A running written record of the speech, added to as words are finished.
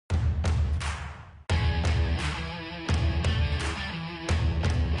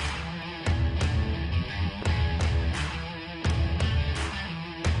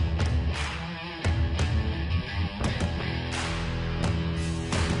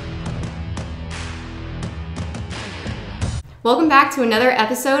Welcome back to another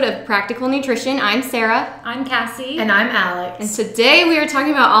episode of Practical Nutrition. I'm Sarah. I'm Cassie. And I'm Alex. And today we are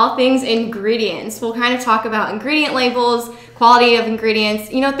talking about all things ingredients. We'll kind of talk about ingredient labels, quality of ingredients,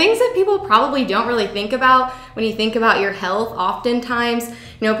 things that people probably don't really think about when you think about your health. Oftentimes,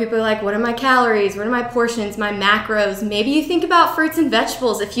 people are like, what are my calories? What are my portions, my macros? Maybe you think about fruits and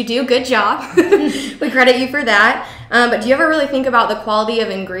vegetables. If you do, good job. We credit you for that. But do you ever really think about the quality of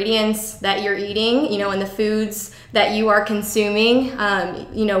ingredients that you're eating, and the foods that you are consuming?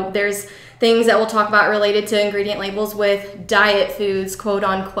 There's things that we'll talk about related to ingredient labels with diet foods, quote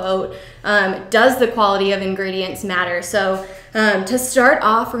unquote. Does the quality of ingredients matter? So to start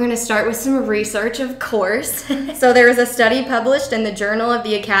off, we're going to start with some research, of course. So there was a study published in the Journal of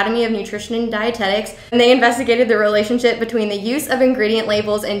the Academy of Nutrition and Dietetics, and they investigated the relationship between the use of ingredient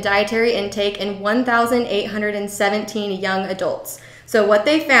labels and dietary intake in 1,817 young adults. So what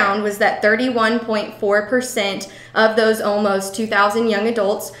they found was that 31.4% of those almost 2,000 young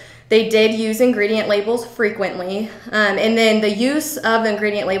adults, they did use ingredient labels frequently. And then the use of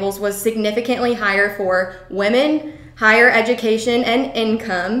ingredient labels was significantly higher for women, higher education and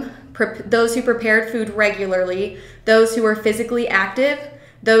income, those who prepared food regularly, those who were physically active,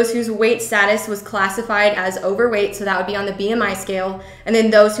 those whose weight status was classified as overweight, so that would be on the BMI scale, and then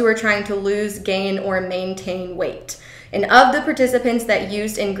those who were trying to lose, gain, or maintain weight. And of the participants that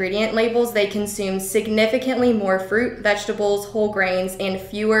used ingredient labels, they consumed significantly more fruit, vegetables, whole grains, and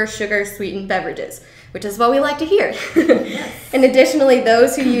fewer sugar-sweetened beverages, which is what we like to hear. Yes. And additionally,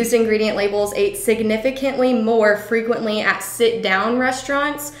 those who used ingredient labels ate significantly more frequently at sit-down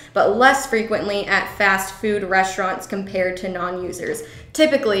restaurants, but less frequently at fast food restaurants compared to non-users.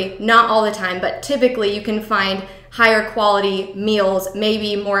 Typically, not all the time, but typically you can find higher quality meals,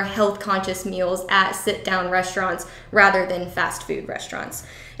 maybe more health conscious meals at sit-down restaurants rather than fast food restaurants.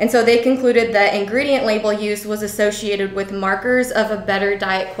 And so they concluded that ingredient label use was associated with markers of a better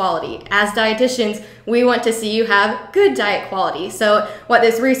diet quality. As dietitians, we want to see you have good diet quality. So what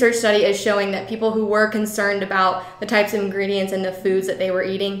this research study is showing that people who were concerned about the types of ingredients in the foods that they were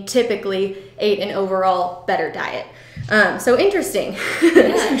eating typically ate an overall better diet. So interesting.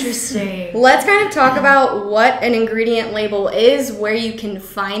 That's interesting. Let's kind of talk about what an ingredient label is, where you can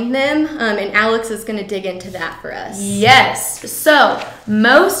find them, and Alex is going to dig into that for us. Yes. So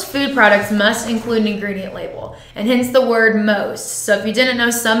most food products must include an ingredient label, and hence the word most. So if you didn't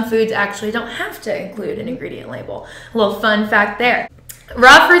know, some foods actually don't have to include an ingredient label. A little fun fact there.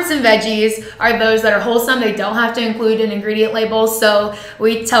 Raw fruits and veggies are those that are wholesome. They don't have to include an ingredient label. So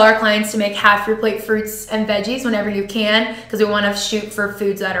we tell our clients to make half your plate fruits and veggies whenever you can, because we want to shoot for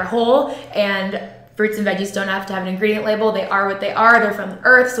foods that are whole, and fruits and veggies don't have to have an ingredient label. They are what they are. They're from the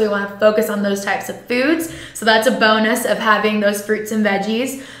earth, so we want to focus on those types of foods. So that's a bonus of having those fruits and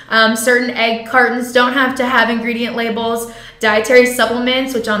veggies. Certain egg cartons don't have to have ingredient labels. Dietary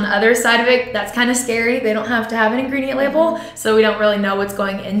supplements, which on the other side of it, that's kind of scary. They don't have to have an ingredient label, so we don't really know what's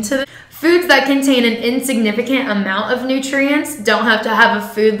going into them. Foods that contain an insignificant amount of nutrients don't have to have a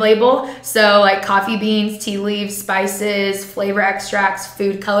food label. So like coffee beans, tea leaves, spices, flavor extracts,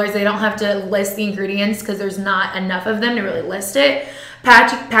 food colors, they don't have to list the ingredients because there's not enough of them to really list it.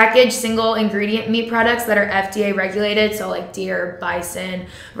 Packaged single ingredient meat products that are FDA regulated, so like deer, bison,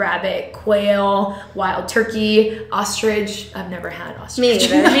 rabbit, quail, wild turkey, ostrich. I've never had ostrich. Me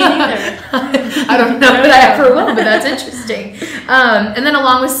neither. I don't know that I ever will, but that's interesting. And then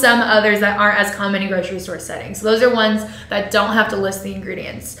along with some others that aren't as common in grocery store settings. So those are ones that don't have to list the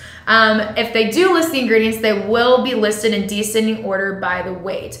ingredients. If they do list the ingredients, they will be listed in descending order by the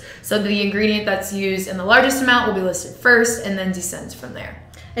weight. So the ingredient that's used in the largest amount will be listed first and then descends from there.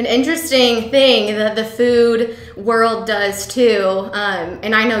 An interesting thing that the food world does too,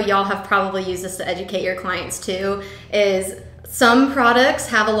 and I know y'all have probably used this to educate your clients too, is some products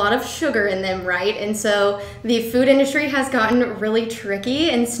have a lot of sugar in them, right? And so the food industry has gotten really tricky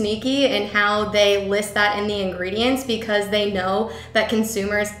and sneaky in how they list that in the ingredients, because they know that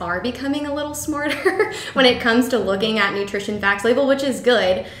consumers are becoming a little smarter when it comes to looking at nutrition facts label, which is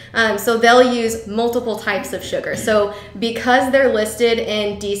good. So they'll use multiple types of sugar. So because they're listed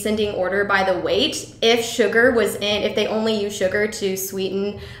in descending order by the weight, if sugar was in, if they only use sugar to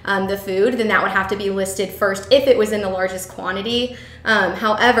sweeten the food, then that would have to be listed first if it was in the largest quantity.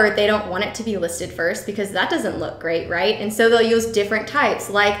 However, they don't want it to be listed first because that doesn't look great, right? And so they'll use different types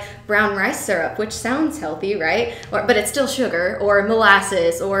like brown rice syrup, which sounds healthy, right? But it's still sugar, or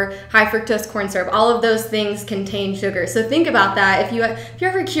molasses, or high fructose corn syrup. All of those things contain sugar. So think about that. If you're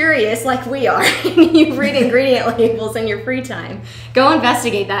ever curious, like we are, and you read ingredient labels in your free time, go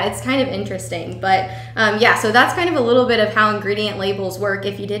investigate that. It's kind of interesting. But yeah, so that's kind of a little bit of how ingredient labels work.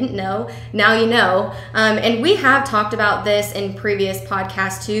 If you didn't know, now you know. And we have talked about this in previous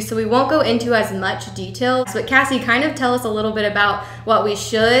podcasts too, so we won't go into as much detail. But Cassie, kind of tell us a little bit about what we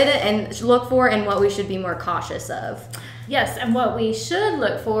should and look for and what we should be more cautious of. Yes, and what we should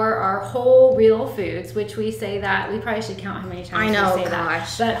look for are whole, real foods, which we say that, we probably should count how many times we say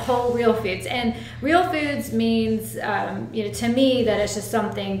that. But whole, real foods. And real foods means, to me, that it's just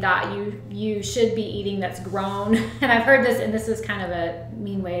something that you should be eating that's grown. And I've heard this, and this is kind of a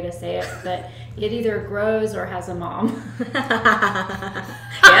mean way to say it, but it either grows or has a mom. Yeah.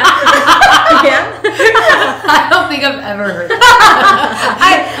 Yeah. I don't think I've ever heard that.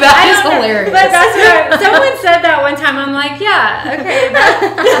 That is hilarious. But that's what someone said that one time. I'm like, yeah, okay.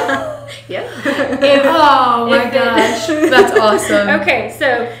 Yeah. Oh my gosh. That's awesome. Okay,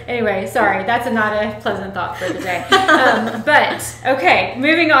 so anyway, sorry. That's not a pleasant thought for the day. But, okay,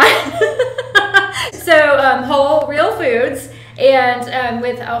 moving on. So, whole, real foods. And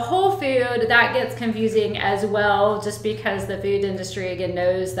with a whole food, that gets confusing as well, just because the food industry, again,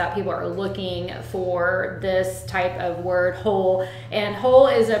 knows that people are looking for this type of word, whole. And whole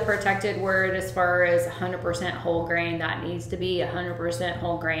is a protected word as far as 100% whole grain. That needs to be 100%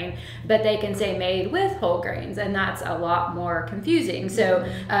 whole grain. But they can say made with whole grains, and that's a lot more confusing. So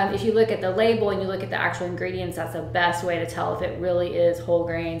if you look at the label and you look at the actual ingredients, that's the best way to tell if it really is whole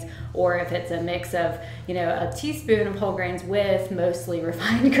grains or if it's a mix of, a teaspoon of whole grains with mostly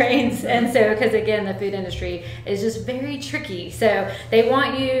refined grains. And so, because again, the food industry is just very tricky. So they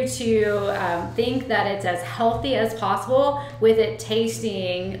want you to think that it's as healthy as possible with it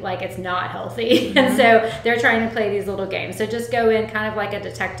tasting like it's not healthy. Mm-hmm. And so they're trying to play these little games. So just go in kind of like a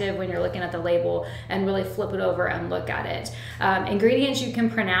detective when you're looking at the label and really flip it over and look at it. Ingredients you can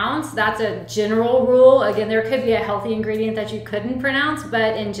pronounce, that's a general rule. Again, there could be a healthy ingredient that you couldn't pronounce,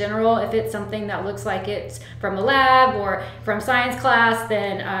 but in general, if it's something that looks like it's from a lab or from science class,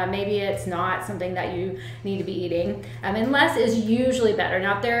 then maybe it's not something that you need to be eating. And less is usually better.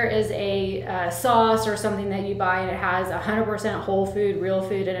 Now, if there is a sauce or something that you buy and it has 100% whole food, real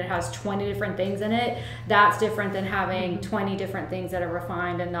food, and it has 20 different things in it, that's different than having 20 different things that are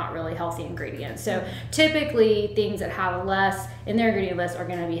refined and not really healthy ingredients. So typically, things that have less in their ingredient list are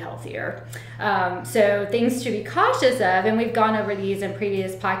going to be healthier. So things to be cautious of, and we've gone over these in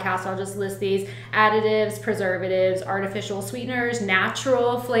previous podcasts, I'll just list these: additives, preservatives, artificial sweeteners,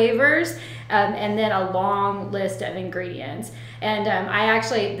 natural flavors, and then a long list of ingredients. And I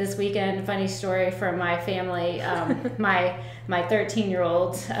actually, this weekend, funny story from my family, my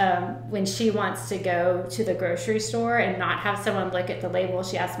 13-year-old, when she wants to go to the grocery store and not have someone look at the label,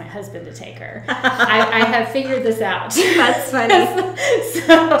 she asked my husband to take her. I have figured this out. That's funny.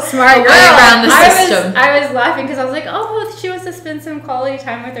 So smart girl around the system. I was laughing because I was like, oh, she wants to spend some quality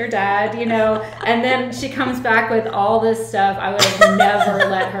time with her dad, and then she comes back with all this stuff I would have never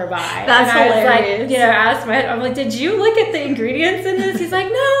let her buy. That's and I hilarious. was like, asked I'm like, did you look at the ingredients in this? He's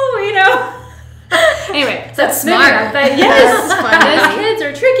like, no, Anyway, that's smart. But yes, those kids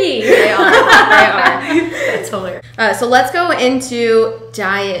are tricky. They are. That's hilarious. So let's go into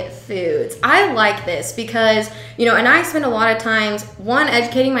diet foods. I like this because, and I spend a lot of times, one,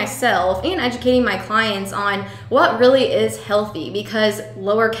 educating myself and educating my clients on what really is healthy, because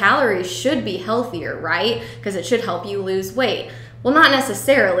lower calories should be healthier, right? Because it should help you lose weight. Well, not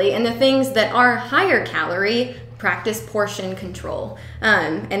necessarily. And the things that are higher calorie, practice portion control.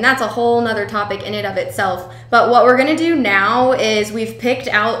 And that's a whole nother topic in and of itself. But what we're gonna do now is we've picked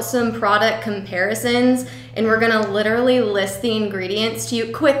out some product comparisons, and we're gonna literally list the ingredients to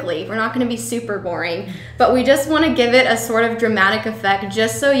you quickly. We're not gonna be super boring, but we just wanna give it a sort of dramatic effect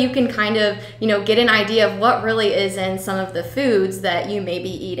just so you can kind of, get an idea of what really is in some of the foods that you may be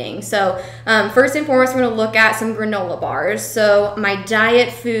eating. So first and foremost, we're gonna look at some granola bars. So my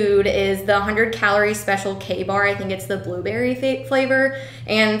diet food is the 100-calorie special K-bar. I think it's the blueberry flavor.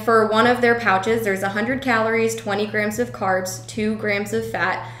 And for one of their pouches, there's 100 calories, 20 grams of carbs, 2 grams of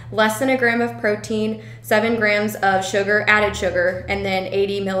fat, less than a gram of protein, 7 grams of sugar, added sugar, and then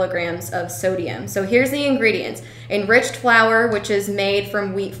 80 milligrams of sodium. So here's the ingredients. Enriched flour, which is made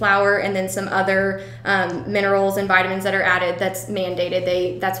from wheat flour, and then some other minerals and vitamins that are added. That's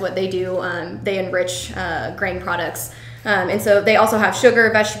mandated. That's what they do. They enrich grain products. And so they also have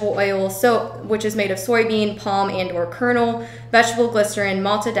sugar, vegetable oil, which is made of soybean, palm, and or kernel, vegetable glycerin,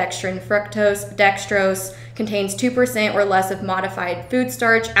 maltodextrin, fructose, dextrose, contains 2% or less of modified food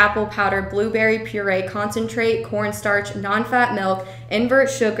starch, apple powder, blueberry puree concentrate, cornstarch, non-fat milk, invert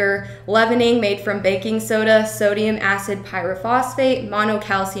sugar, leavening made from baking soda, sodium acid pyrophosphate,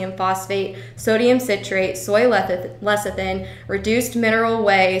 monocalcium phosphate, sodium citrate, soy lecithin, reduced mineral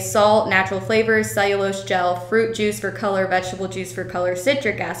whey, salt, natural flavors, cellulose gel, fruit juice for color, vegetable juice for color,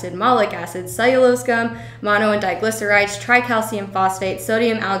 citric acid, malic acid, cellulose gum, mono and diglycerides, tricalcium phosphate,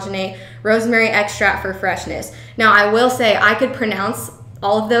 sodium alginate, rosemary extract for freshness. Now, I will say I could pronounce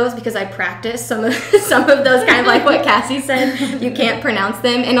all of those because I practiced some of those, kind of like what Cassie said. You can't pronounce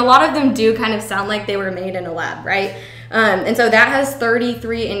them, and a lot of them do kind of sound like they were made in a lab, right? And so that has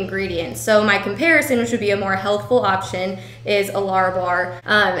 33 ingredients. So my comparison, which would be a more healthful option, is a Larabar.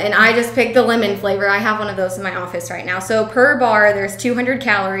 And I just picked the lemon flavor. I have one of those in my office right now. So per bar, there's 200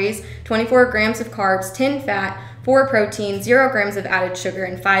 calories, 24 grams of carbs, 10 fat, 4 protein, 0 grams of added sugar,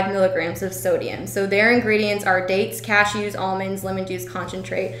 and 5 milligrams of sodium. So their ingredients are dates, cashews, almonds, lemon juice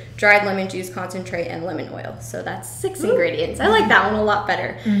concentrate, dried lemon juice concentrate, and lemon oil. So that's 6 ingredients. I like that one a lot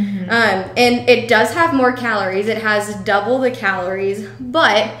better. And it does have more calories. It has double the calories,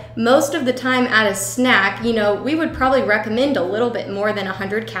 but most of the time at a snack, you know, we would probably recommend a little bit more than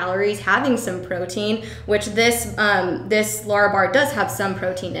 100 calories having some protein, which this Larabar does have some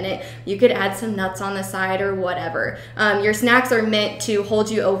protein in it. You could add some nuts on the side or whatever. Your snacks are meant to hold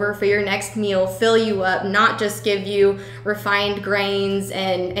you over for your next meal, fill you up, not just give you refined grains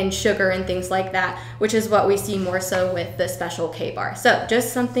and sugar and things like that, which is what we see more so with the Special K bar. So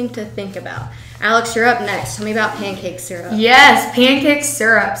just something to think about. Alex, you're up next. Tell me about pancake syrup. Yes, pancake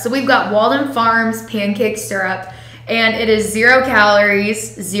syrup. So we've got Walden Farms pancake syrup, and it is 0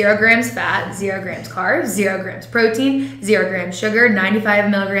 calories, 0 grams fat, 0 grams carbs, 0 grams protein, 0 grams sugar,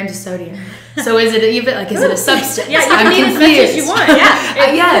 95 milligrams of sodium. So is it even, like, is it a substance? Yeah, you can eat as much as you want.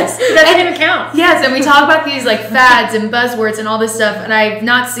 Yeah. Yes. It doesn't even count. Yes, and we talk about these, like, fads and buzzwords and all this stuff, and I've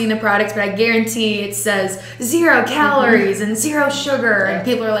not seen the products, but I guarantee it says 0 calories and 0 sugar, and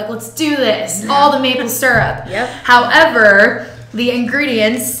people are like, let's do this. All the maple syrup. Yep. However, the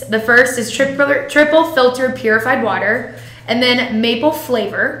ingredients, the first is triple filtered purified water, and then maple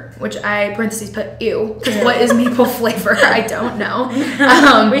flavor, which I parentheses put ew, because what is maple flavor? I don't know.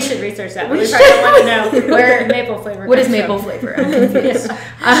 We should research that. We probably want to know where maple flavor What is comes maple from. flavor? I'm confused.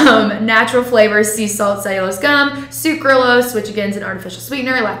 Natural flavors, sea salt, cellulose gum, sucralose, which again is an artificial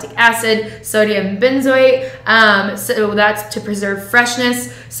sweetener, lactic acid, sodium benzoate. So that's to preserve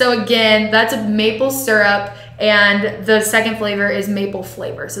freshness. So again, that's a maple syrup. And the second flavor is maple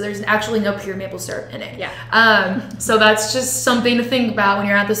flavor. So there's actually no pure maple syrup in it. Yeah. So that's just something to think about when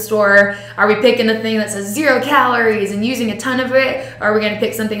you're at the store. Are we picking the thing that says 0 calories and using a ton of it? Or are we going to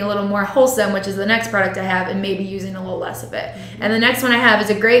pick something a little more wholesome, which is the next product I have, and maybe using a little less of it? And the next one I have is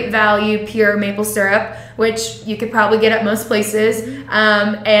a great value pure maple syrup, which you could probably get at most places.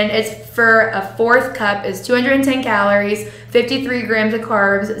 And it's for a 4th cup is 210 calories, 53 grams of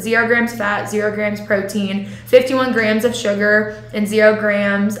carbs, 0 grams fat, 0 grams protein, 51 grams of sugar, and 0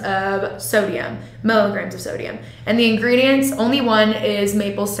 grams of sodium, milligrams of sodium. And the ingredients, only one is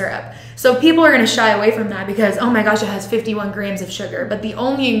maple syrup. So people are going to shy away from that because, oh my gosh, it has 51 grams of sugar, but the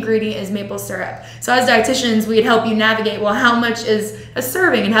only ingredient is maple syrup. So as dietitians, we'd help you navigate, well, how much is a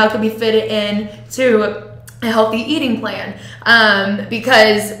serving and how it can be fitted in to a healthy eating plan,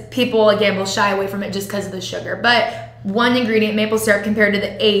 because people, again, will shy away from it just because of the sugar. But one ingredient, maple syrup, compared to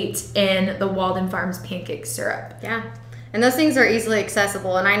the 8 in the Walden Farms pancake syrup. Yeah. And those things are easily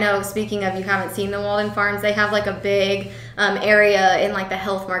accessible. And I know, speaking of, you haven't seen the Walden Farms, they have like a big area in like the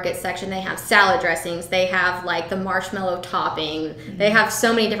health market section. They have salad dressings. They have like the marshmallow topping. They have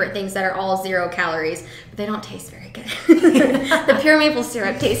so many different things that are all 0 calories, but they don't taste very good. The pure maple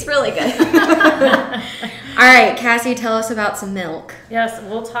syrup tastes really good. All right, Cassie, tell us about some milk. Yes,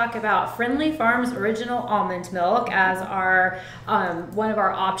 we'll talk about Friendly Farms Original Almond Milk as our one of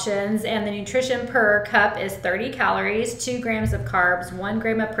our options, and the nutrition per cup is 30 calories, 2 grams of carbs, 1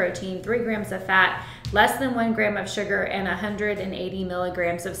 gram of protein, 3 grams of fat, less than 1 gram of sugar, and 180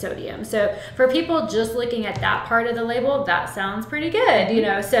 milligrams of sodium. So for people just looking at that part of the label, that sounds pretty good, you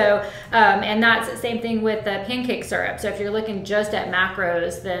know. So and that's the same thing with the pancake syrup. So if you're looking just at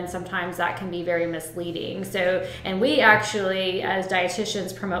macros, then sometimes that can be very misleading. So, and we actually, as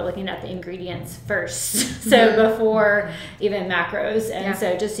dietitians, promote looking at the ingredients first, so before even macros. And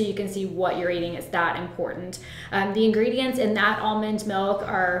so just so you can see what you're eating is that important. The ingredients in that almond milk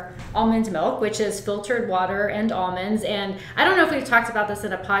are almond milk, which is filtered filtered water and almonds. And I don't know if we've talked about this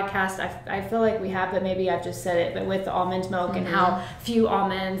in a podcast. I feel like we have, but maybe I've just said it. But with the almond milk and how few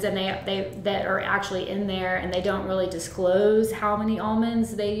almonds and they that are actually in there, and they don't really disclose how many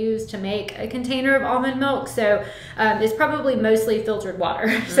almonds they use to make a container of almond milk. So it's probably mostly filtered water.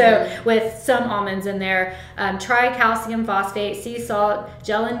 So with some almonds in there, tricalcium phosphate, sea salt,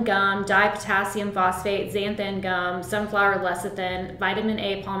 gellan gum, dipotassium phosphate, xanthan gum, sunflower lecithin, vitamin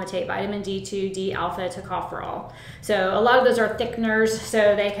A palmitate, vitamin D2, D-alpha, tocopherol. So a lot of those are thickeners,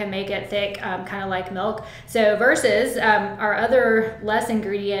 so they can make it thick, kind of like milk. So versus our other less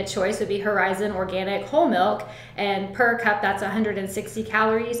ingredient choice would be Horizon Organic Whole Milk, and per cup that's 160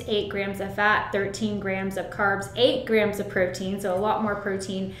 calories, 8 grams of fat, 13 grams of carbs, 8 grams of protein, so a lot more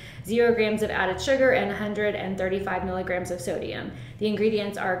protein, 0 grams of added sugar, and 135 milligrams of sodium. The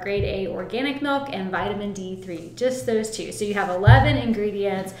ingredients are grade A organic milk and vitamin D3, just those two. So you have 11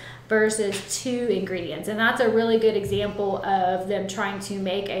 ingredients versus 2 ingredients. And that's a really good example of them trying to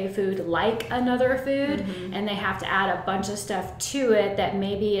make a food like another food, and they have to add a bunch of stuff to it that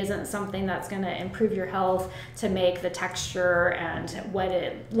maybe isn't something that's going to improve your health to make the texture and what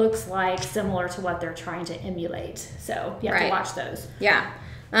it looks like similar to what they're trying to emulate. So you have to watch those. Yeah.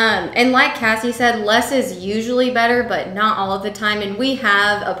 And like Cassie said, less is usually better, but not all of the time. And we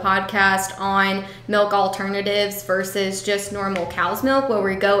have a podcast on milk alternatives versus just normal cow's milk, where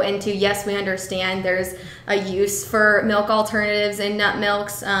we go into, yes, we understand there's a use for milk alternatives and nut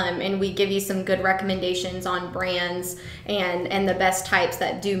milks, and we give you some good recommendations on brands and the best types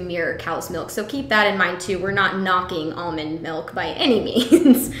that do mirror cow's milk. So keep that in mind too. We're not knocking almond milk by any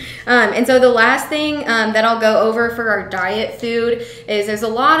means. And so the last thing that I'll go over for our diet food is there's a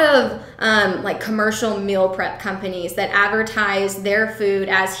lot of like commercial meal prep companies that advertise their food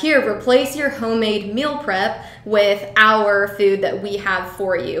as, here, replace your homemade meal prep with our food that we have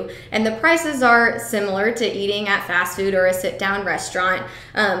for you. And the prices are similar to eating at fast food or a sit-down restaurant.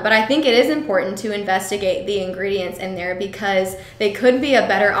 But I think it is important to investigate the ingredients in there, because they could be a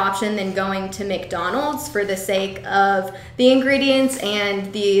better option than going to McDonald's for the sake of the ingredients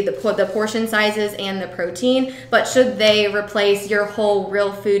and the portion sizes and the protein. But should they replace your whole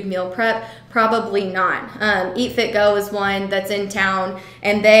real food meal prep? Probably not. Eat Fit Go is one that's in town,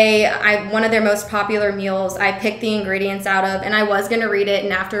 and one of their most popular meals, I picked the ingredients out of, and I was going to read it,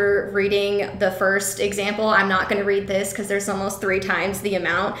 and after reading the first example, I'm not going to read this because there's almost 3 times the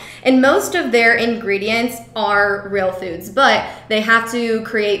amount. And most of their ingredients are real foods, but they have to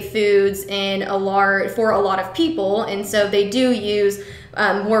create foods for a lot of people, and so they do use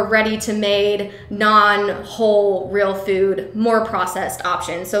more ready-to-made, non-whole real food, more processed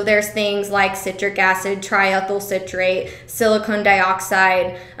options. So there's things like citric acid, triethyl citrate, silicone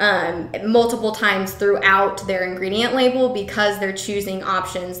dioxide, multiple times throughout their ingredient label, because they're choosing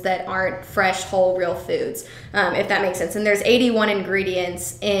options that aren't fresh, whole, real foods, if that makes sense. And there's 81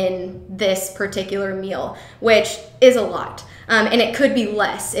 ingredients in this particular meal, which is a lot. And it could be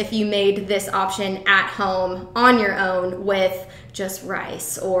less if you made this option at home on your own with just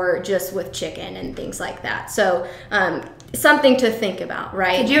rice or just with chicken and things like that. So something to think about,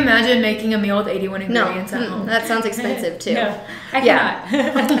 right? Could you imagine making a meal with 81 ingredients at home? That sounds expensive too. No, I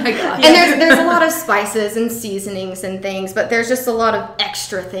cannot. Oh my gosh. And there's a lot of spices and seasonings and things, but there's just a lot of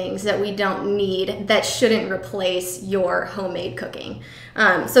extra things that we don't need that shouldn't replace your homemade cooking.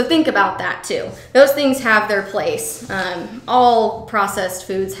 So think about that too. Those things have their place. All processed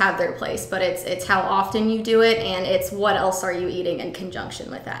foods have their place, but it's how often you do it, and it's what else are you eating in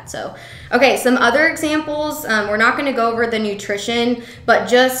conjunction with that. So, okay, some other examples. We're not going to go over the nutrition, but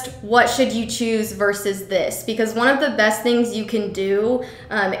just what should you choose versus this, because one of the best things you can do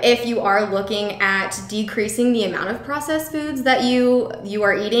if you are looking at decreasing the amount of processed foods that you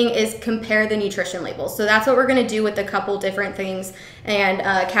are eating is compare the nutrition labels. So that's what we're going to do with a couple different things. And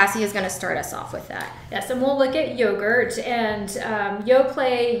Cassie is going to start us off with that. Yes, and we'll look at yogurt. And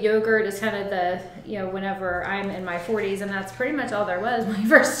Yoplait yogurt is kind of the, whenever I'm in my 40s, and that's pretty much all there was when I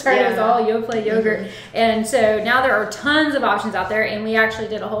first started, was all Yoplait yogurt. And so now there are tons of options out there, and we actually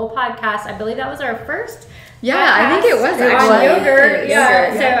did a whole podcast. I believe that was our first I think it was on yogurt.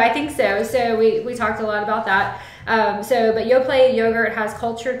 Yeah, so I think so. So we talked a lot about that. But Yoplait yogurt has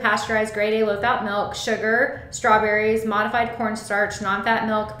cultured, pasteurized, grade A low-fat milk, sugar, strawberries, modified cornstarch, non-fat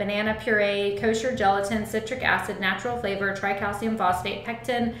milk, banana puree, kosher gelatin, citric acid, natural flavor, tricalcium phosphate,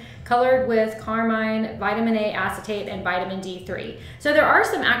 pectin, colored with carmine, vitamin A acetate, and vitamin D3. So there are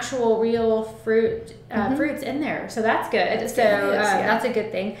some actual real fruits in there. So that's good. That's a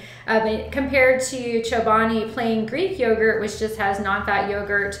good thing. Compared to Chobani plain Greek yogurt, which just has non-fat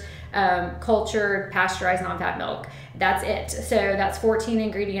yogurt, cultured, pasteurized non-fat milk. that's it. So that's 14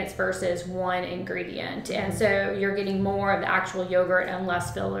 ingredients versus 1 ingredient. And so you're getting more of the actual yogurt and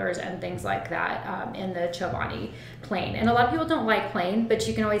less fillers and things like that in the Chobani plain. And a lot of people don't like plain, but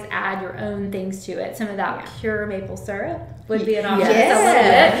you can always add your own things to it. Some of that pure maple syrup would be an option, a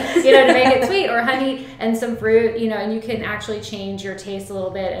little bit, to make it sweet, or honey and some fruit, and you can actually change your taste a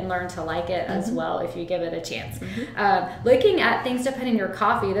little bit and learn to like it as well if you give it a chance. Looking at things to put in your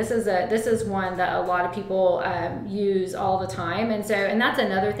coffee, this is one that a lot of people use all the time, and that's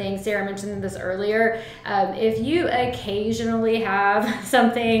another thing. Sarah mentioned this earlier. If you occasionally have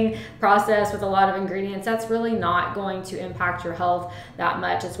something processed with a lot of ingredients, that's really not going to impact your health that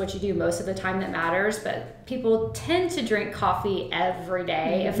much. It's what you do most of the time that matters, but people tend to drink coffee every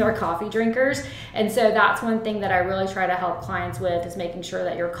day if they're coffee drinkers. And so that's one thing that I really try to help clients with, is making sure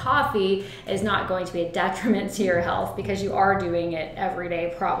that your coffee is not going to be a detriment to your health, because you are doing it every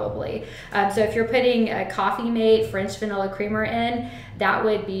day probably. So if you're putting a Coffee Mate French vanilla creamer in, that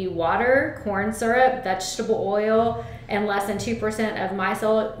would be water, corn syrup, vegetable oil, and less than 2% of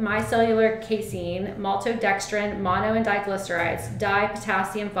micellar casein, maltodextrin, mono and diglycerides,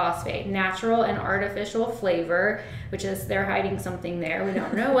 dipotassium phosphate, natural and artificial flavor, which is they're hiding something there, we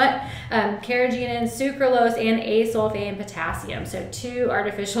don't know what, carrageenan, sucralose, and asulfate potassium. So 2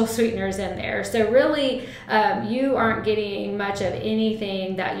 artificial sweeteners in there. So really, you aren't getting much of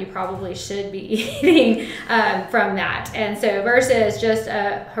anything that you probably should be eating from that. And so versus just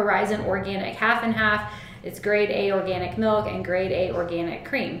a Horizon Organic half and half, it's grade A organic milk and grade A organic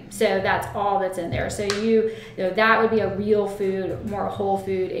cream. So that's all that's in there. So that would be a real food, more whole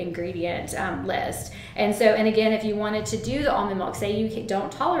food ingredient list. And again, if you wanted to do the almond milk, say you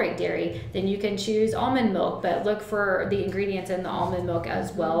don't tolerate dairy, then you can choose almond milk, but look for the ingredients in the almond milk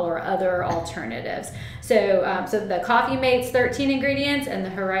as well, or other alternatives. So the Coffee Mate's 13 ingredients, and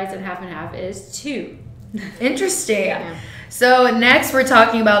the Horizon half and half is 2. Interesting. Yeah. So next we're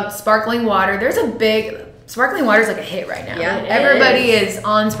talking about sparkling water. Sparkling water is like a hit right now. Yeah, everybody is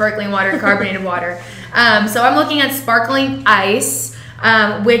on sparkling water, carbonated water. So I'm looking at sparkling ice,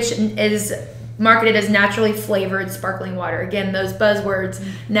 which is marketed as naturally flavored sparkling water. Again, those buzzwords,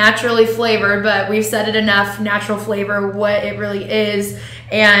 naturally flavored, but we've said it enough, natural flavor, what it really is,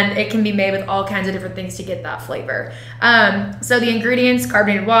 and it can be made with all kinds of different things to get that flavor. So the ingredients: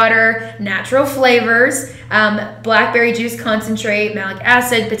 carbonated water, natural flavors, blackberry juice concentrate, malic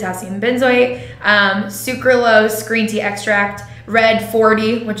acid, potassium benzoate, sucralose, green tea extract, red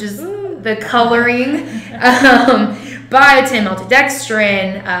 40, which is the coloring, biotin,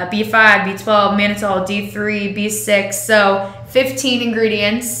 maltodextrin, B5, B12, mannitol, D3, B6. So 15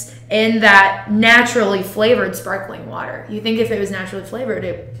 ingredients in that naturally flavored sparkling water. You think if it was naturally flavored,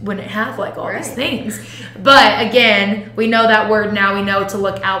 it wouldn't have like all these things. But again, we know that word now. We know to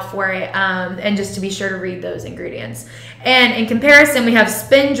look out for it, and just to be sure to read those ingredients. And in comparison, we have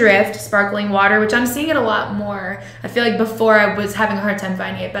Spindrift sparkling water, which I'm seeing it a lot more. I feel like before I was having a hard time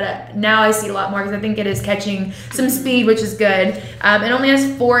finding it, but now I see it a lot more because I think it is catching some speed, which is good. It only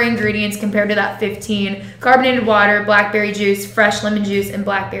has 4 ingredients compared to that 15: carbonated water, blackberry juice, fresh lemon juice, and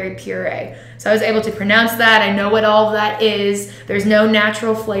blackberry puree. So I was able to pronounce that. I know what all of that is. There's no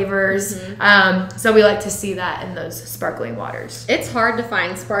natural flavors. So we like to see that in those sparkling waters. It's hard to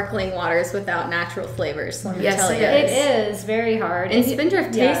find sparkling waters without natural flavors, let me tell you. It is very hard. And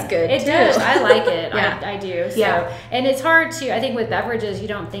Spindrift tastes good, It too. does. I like it. I do. So. Yeah. And it's hard to, I think with beverages, you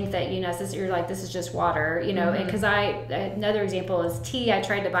don't think that, you're like, this is just water, because another example is tea. I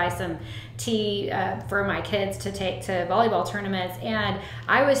tried to buy some tea for my kids to take to volleyball tournaments, and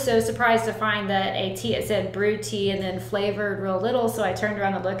I was so surprised to find that it said brewed tea and then flavored real little. So I turned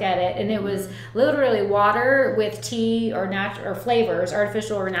around to look at it, and it was literally water with tea or flavors,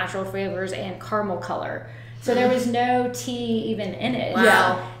 artificial or natural flavors, and caramel color. So there was no tea even in it. Wow.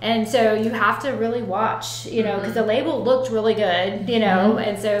 Yeah. And so you have to really watch, because the label looked really good,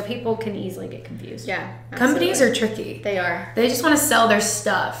 and so people can easily get confused. Yeah. Companies are tricky. They are. They just want to sell their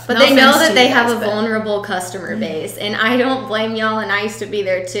stuff. But they know that they have a vulnerable customer base. And I don't blame y'all, and I used to be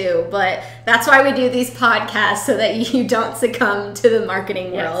there too. But that's why we do these podcasts, so that you don't succumb to the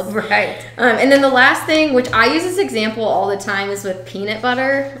marketing world. Right. And then the last thing, which I use this example all the time, is with peanut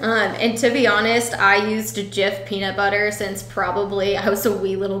butter. And to be honest, I used Jif peanut butter since probably I was a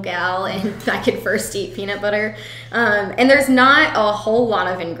wee little gal and I could first eat peanut butter. And there's not a whole lot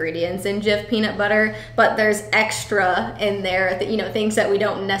of ingredients in Jif peanut butter, but but there's extra in there that, you know, things that we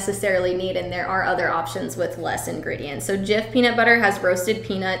don't necessarily need, and there are other options with less ingredients. So Jif peanut butter has roasted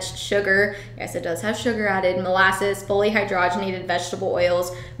peanuts, sugar, yes it does have sugar added, molasses, fully hydrogenated vegetable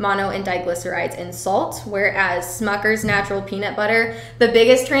oils, mono and diglycerides, and salt, whereas Smucker's natural peanut butter, the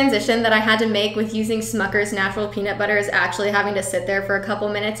biggest transition that I had to make with using Smucker's natural peanut butter is actually having to sit there for a couple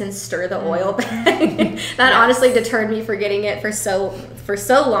minutes and stir the oil back. That honestly deterred me for getting it for so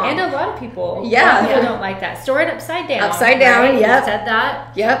long. And a lot of people, yeah, people don't like that. Store it upside down. Upside down, right? yep. Said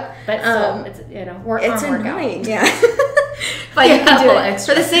that. Yep. But still, it's, you know, it's annoying. Yeah. But you can do it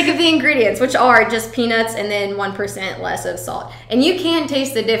extra for the sake of the ingredients, which are just peanuts and then 1% less of salt. And you can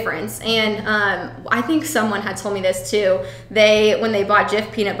taste the difference. And I think someone had told me this too. When they bought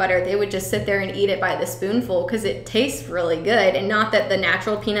Jif peanut butter, they would just sit there and eat it by the spoonful because it tastes really good. And not that the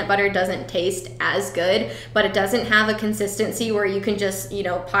natural peanut butter doesn't taste as good, but it doesn't have a consistency where you can just, you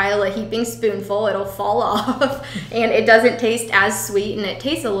know, pile a heaping spoonful, it'll fall off. And it doesn't taste as sweet, and it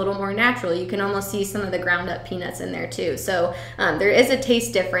tastes a little more natural. You can almost see some of the ground up peanuts in there too. So there is a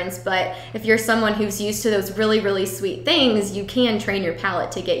taste difference, but if you're someone who's used to those really, really sweet things, you can train your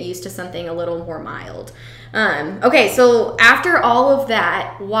palate to get used to something a little more mild. Okay, so after all of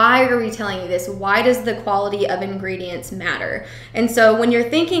that, why are we telling you this? Why does the quality of ingredients matter? And so when you're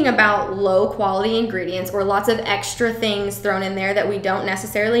thinking about low quality ingredients or lots of extra things thrown in there that we don't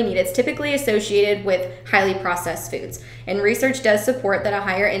necessarily need, it's typically associated with highly processed foods. And research does support that a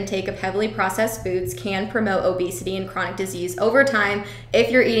higher intake of heavily processed foods can promote obesity and chronic disease over time if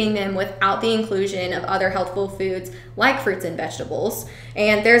you're eating them without the inclusion of other healthful foods like fruits and vegetables.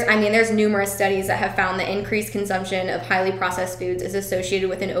 And there's numerous studies that have found that increased consumption of highly processed foods is associated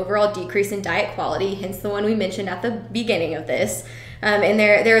with an overall decrease in diet quality, hence the one we mentioned at the beginning of this. And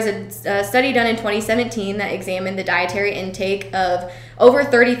there was a study done in 2017 that examined the dietary intake of over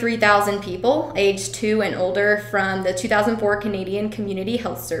 33,000 people aged 2 and older from the 2004 Canadian Community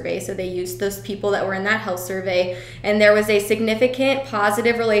Health Survey. So they used those people that were in that health survey, and there was a significant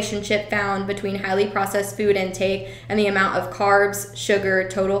positive relationship found between highly processed food intake and the amount of carbs, sugar,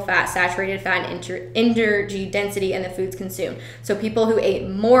 total fat, saturated fat, and energy density in the foods consumed. So people who ate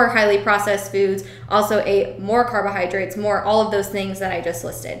more highly processed foods also ate more carbohydrates, more all of those things that I just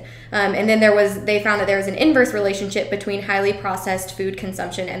listed. And then they found that there was an inverse relationship between highly processed food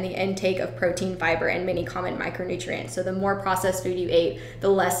consumption and the intake of protein, fiber, and many common micronutrients. So the more processed food you ate, the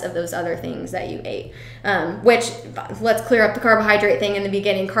less of those other things that you ate. Which, let's clear up the carbohydrate thing in the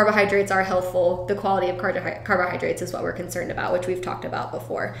beginning. Carbohydrates are healthful. The quality of carbohydrates is what we're concerned about, which we've talked about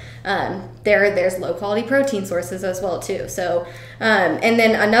before. There's low quality protein sources as well too. So, and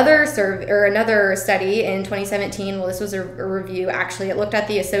then another study in 2017. Well, this was a review actually. It looked at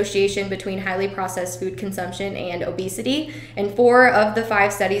the association between highly processed food consumption and obesity, and 4 of the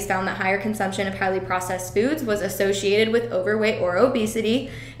 5 studies found that higher consumption of highly processed foods was associated with overweight or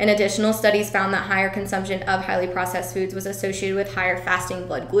obesity, and additional studies found that higher consumption of highly processed foods was associated with higher fasting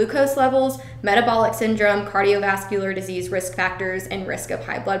blood glucose levels, metabolic syndrome, cardiovascular disease risk factors, and risk of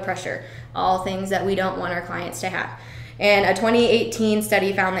high blood pressure, all things that we don't want our clients to have. And a 2018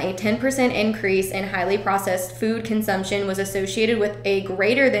 study found that a 10% increase in highly processed food consumption was associated with a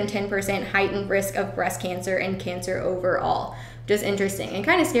greater than 10% heightened risk of breast cancer and cancer overall. Just interesting and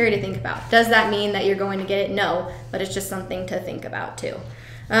kind of scary to think about. Does that mean that you're going to get it? No, but it's just something to think about too.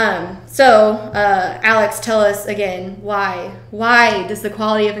 Alex, tell us again, why does the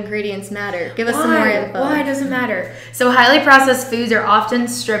quality of ingredients matter? Give us some more info. Why does it matter? So highly processed foods are often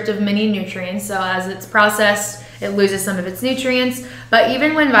stripped of many nutrients. So as it's processed, it loses some of its nutrients. But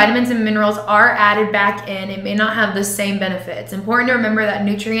even when vitamins and minerals are added back in, it may not have the same benefit. It's important to remember that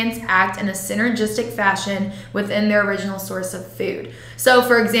nutrients act in a synergistic fashion within their original source of food. So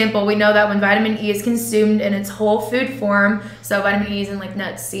for example, we know that when vitamin E is consumed in its whole food form, so vitamin E is in like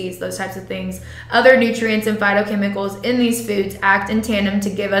nuts, seeds, those types of things, other nutrients and phytochemicals in these foods act in tandem to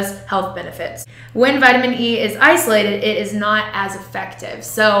give us health benefits. When vitamin E is isolated, it is not as effective.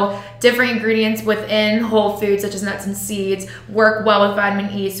 So different ingredients within whole foods, such as nuts and seeds, work well with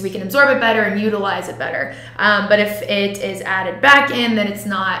vitamin E so we can absorb it better and utilize it better. But if it is added back in, then it's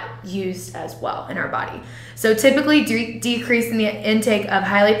not used as well in our body. So typically decreasing the intake of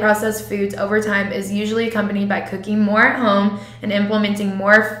highly processed foods over time is usually accompanied by cooking more at home and implementing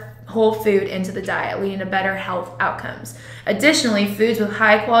more whole food into the diet, leading to better health outcomes. Additionally, foods with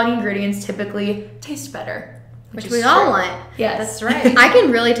high quality ingredients typically taste better. Which we all want. Yes. That's right. I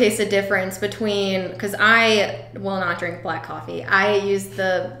can really taste the difference between, because I will not drink black coffee. I use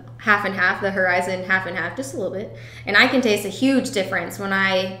the half and half, the Horizon half and half, just a little bit. And I can taste a huge difference when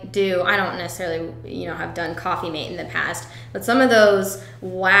I don't necessarily, have done Coffee Mate in the past, but some of those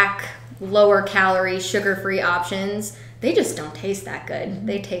whack lower calorie, sugar-free options, they just don't taste that good.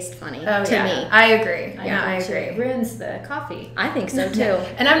 They taste funny to me. I agree. I agree. It ruins the coffee. I think so too.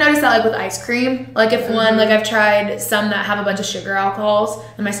 And I've noticed that like with ice cream. Like if one, like I've tried some that have a bunch of sugar alcohols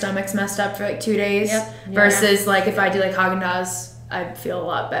and my stomach's messed up for like 2 days. Yep. Versus like if I do like Haagen-Dazs, I feel a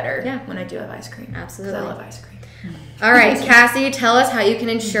lot better Yeah. when I do have ice cream. Absolutely. 'Cause I love ice cream. All right, Cassie, tell us how you can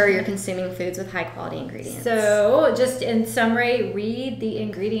ensure you're consuming foods with high quality ingredients. So, just in summary, read the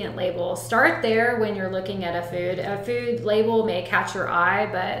ingredient label. Start there when you're looking at a food. A food label may catch your eye,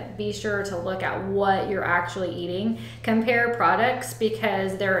 but be sure to look at what you're actually eating. Compare products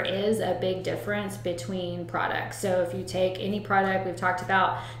because there is a big difference between products. So, if you take any product we've talked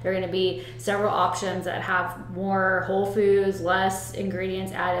about, there are going to be several options that have more whole foods, less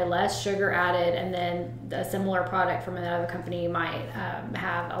ingredients added, less sugar added, and then a similar product from another company might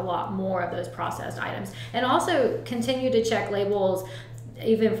have a lot more of those processed items. And also continue to check labels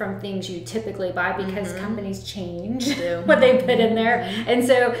even from things you typically buy because companies change what they put in there. And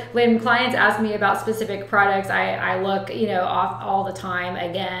so when clients ask me about specific products, I look, off all the time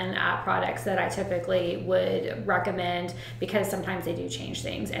again at products that I typically would recommend because sometimes they do change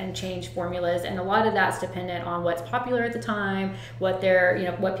things and change formulas. And a lot of that's dependent on what's popular at the time, what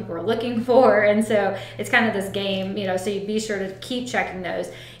they're, what people are looking for. And so it's kind of this game, so you be sure to keep checking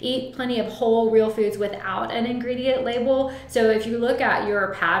those. Eat plenty of whole real foods without an ingredient label. So if you look at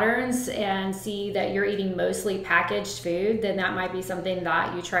your patterns and see that you're eating mostly packaged food, then that might be something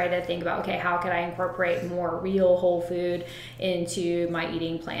that you try to think about, okay, how could I incorporate more real whole food into my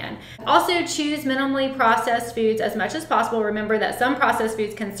eating plan? Also choose minimally processed foods as much as possible. Remember that some processed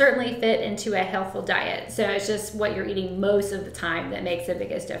foods can certainly fit into a healthful diet. So it's just what you're eating most of the time that makes the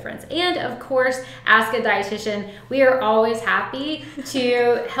biggest difference. And of course, ask a dietitian. We are always happy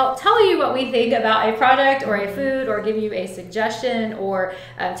to help tell you what we think about a product or a food or give you a suggestion or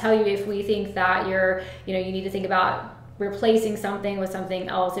tell you if we think that you need to think about replacing something with something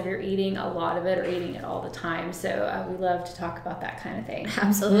else if you're eating a lot of it or eating it all the time. So we love to talk about that kind of thing.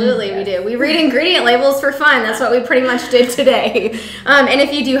 Absolutely, we do. We read ingredient labels for fun. That's what we pretty much did today. And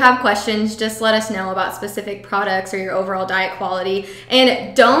if you do have questions, just let us know about specific products or your overall diet quality.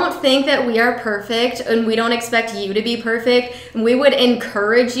 And don't think that we are perfect and we don't expect you to be perfect. We would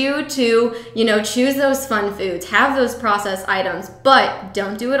encourage you to, choose those fun foods, have those processed items, but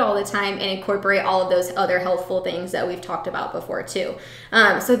don't do it all the time and incorporate all of those other healthful things that we've talked about before too.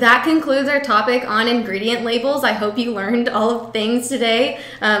 So that concludes our topic on ingredient labels. I hope you learned all of things today.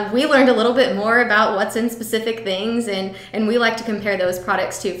 We learned a little bit more about what's in specific things, and we like to compare those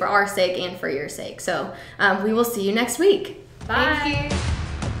products too for our sake and for your sake. So we will see you next week. Bye. Thank you.